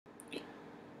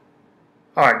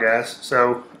All right, guys.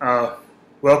 So,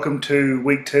 welcome to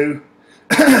week 2.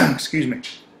 Excuse me.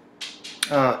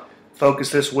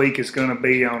 Focus this week is going to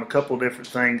be on a couple different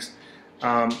things.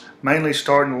 Mainly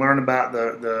starting to learn about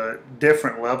the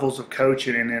different levels of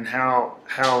coaching and then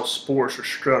how sports are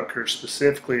structured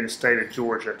specifically in the state of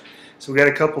Georgia. So we got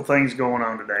a couple things going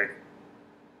on today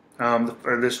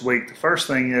or this week. The first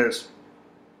thing is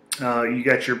you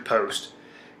got your post.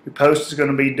 Your post is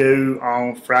going to be due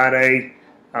on Friday.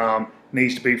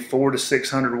 Needs to be 400 to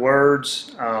 600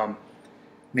 words.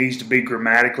 Needs to be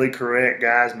grammatically correct,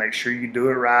 guys. Make sure you do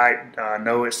it right. I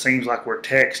know it seems like we're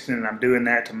texting, and I'm doing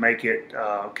that to make it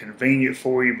convenient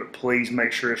for you, but please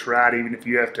make sure it's right, even if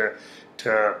you have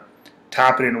to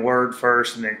type it in Word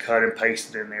first and then cut and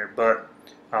paste it in there. But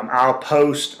I'll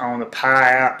post on the Pi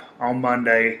app on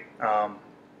Monday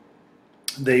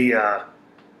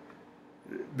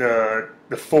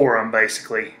the forum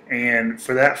basically, and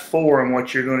for that forum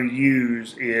what you're going to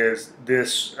use is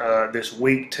this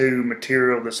week 2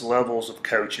 material, this levels of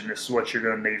coaching. This is what you're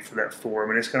going to need for that forum,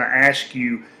 and it's going to ask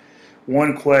you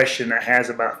one question that has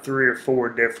about 3 or 4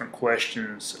 different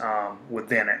questions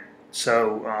within it.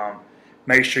 So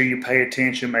make sure you pay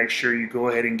attention, make sure you go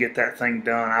ahead and get that thing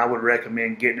done. I would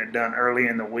recommend getting it done early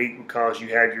in the week because you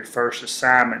have your first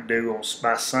assignment due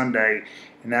by Sunday,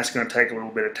 and that's going to take a little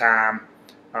bit of time.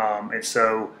 And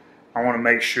so I want to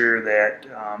make sure that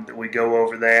that we go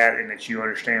over that and that you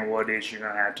understand what it is you're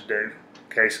going to have to do.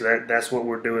 Okay, so that's what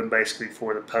we're doing basically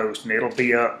for the post, and it'll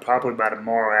be up probably by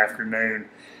tomorrow afternoon,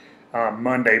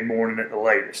 Monday morning at the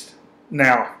latest.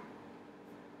 Now,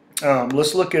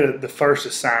 let's look at the first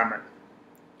assignment,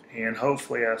 and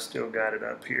hopefully I still got it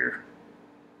up here.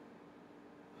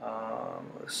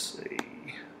 Let's see.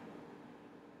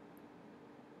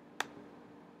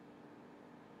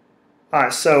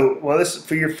 Alright, so this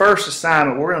for your first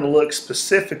assignment, we're going to look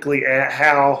specifically at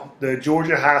how the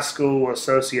Georgia High School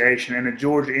Association and the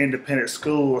Georgia Independent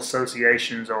School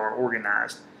Associations are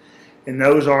organized. And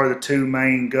those are the 2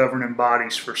 main governing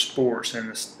bodies for sports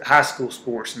and the high school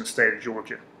sports in the state of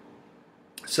Georgia.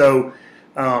 So,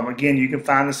 again, you can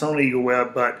find this on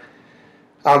EagleWeb, but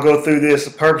I'll go through this.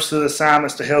 The purpose of the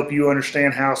assignment is to help you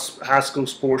understand how high school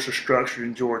sports are structured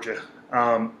in Georgia.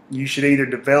 You should either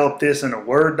develop this in a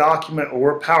Word document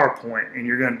or a PowerPoint, and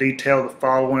you're going to detail the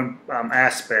following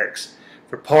aspects.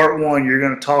 For part 1, you're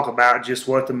going to talk about just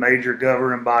what the major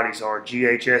governing bodies are: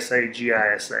 GHSA,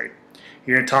 GISA.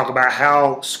 You're going to talk about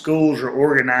how schools are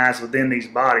organized within these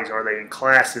bodies. Are they in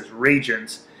classes,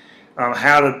 regions?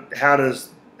 How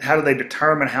do they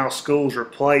determine how schools are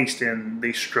placed in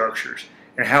these structures?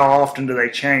 And how often do they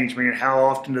change? Meaning, how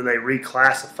often do they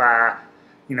reclassify,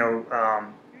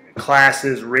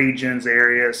 classes, regions,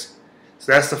 areas?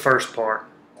 So that's the first part.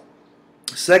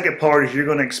 The second part is you're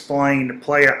going to explain the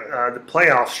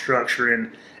playoff structure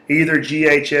in either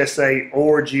GHSA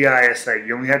or GISA.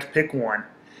 You only have to pick one.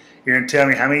 You're going to tell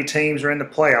me how many teams are in the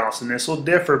playoffs, and this will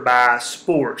differ by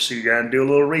sport, so you got to do a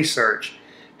little research.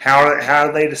 How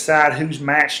do they decide who's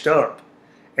matched up?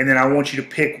 And then I want you to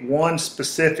pick one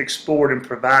specific sport and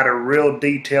provide a real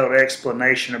detailed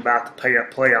explanation about the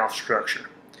playoff structure.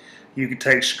 You can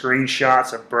take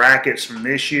screenshots of brackets from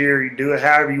this year. You do it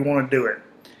however you want to do it.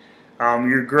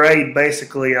 Your grade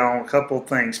basically on a couple of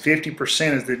things.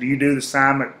 50% is that you do the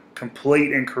assignment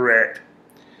complete and correct.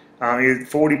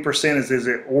 40% is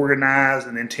it organized,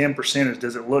 and then 10% is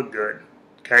does it look good.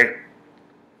 Okay.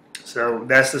 So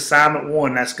that's assignment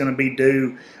 1. That's going to be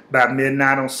due by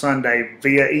midnight on Sunday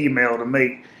via email to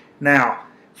me. Now,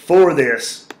 for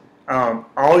this,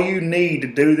 all you need to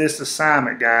do this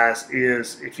assignment, guys,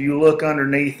 is if you look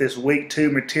underneath this week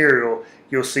 2 material,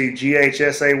 you'll see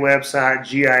GHSA website,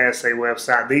 GISA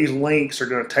website. These links are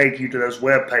going to take you to those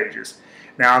web pages.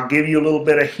 Now, I'll give you a little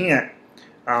bit of hint.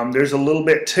 There's a little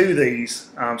bit to these,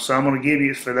 so I'm going to give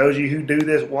you, for those of you who do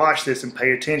this, watch this and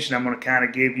pay attention, I'm going to kind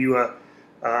of give you a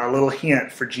little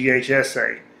hint for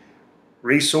GHSA.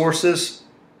 Resources,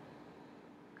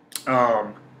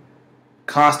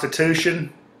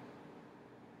 Constitution,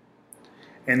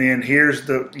 and then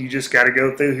you just got to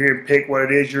go through here and pick what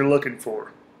it is you're looking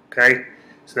for. Okay,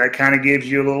 so that kind of gives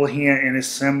you a little hint, and it's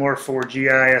similar for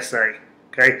GISA.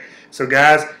 Okay, so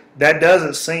guys, that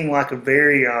doesn't seem like a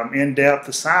very in-depth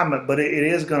assignment, but it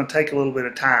is going to take a little bit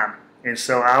of time. And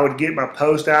so I would get my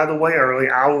post out of the way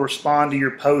early. I will respond to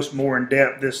your post more in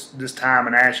depth this time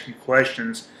and ask you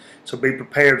questions, so be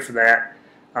prepared for that.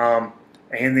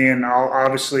 And then I'll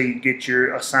obviously get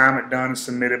your assignment done and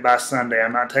submitted by Sunday.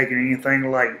 I'm not taking anything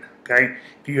late. Okay.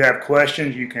 If you have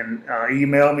questions, you can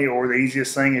email me, or the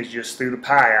easiest thing is just through the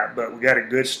Pi app. But we got a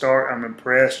good start. I'm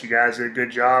impressed. You guys did a good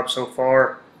job so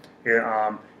far.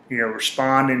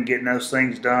 responding, getting those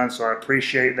things done. So I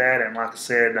appreciate that. And like I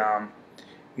said,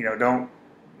 don't,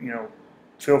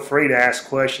 feel free to ask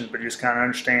questions, but just kind of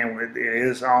understand it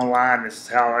is online. This is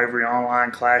how every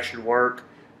online class should work.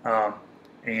 Um,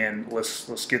 and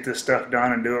let's get this stuff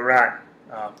done and do it right.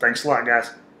 Thanks a lot,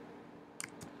 guys.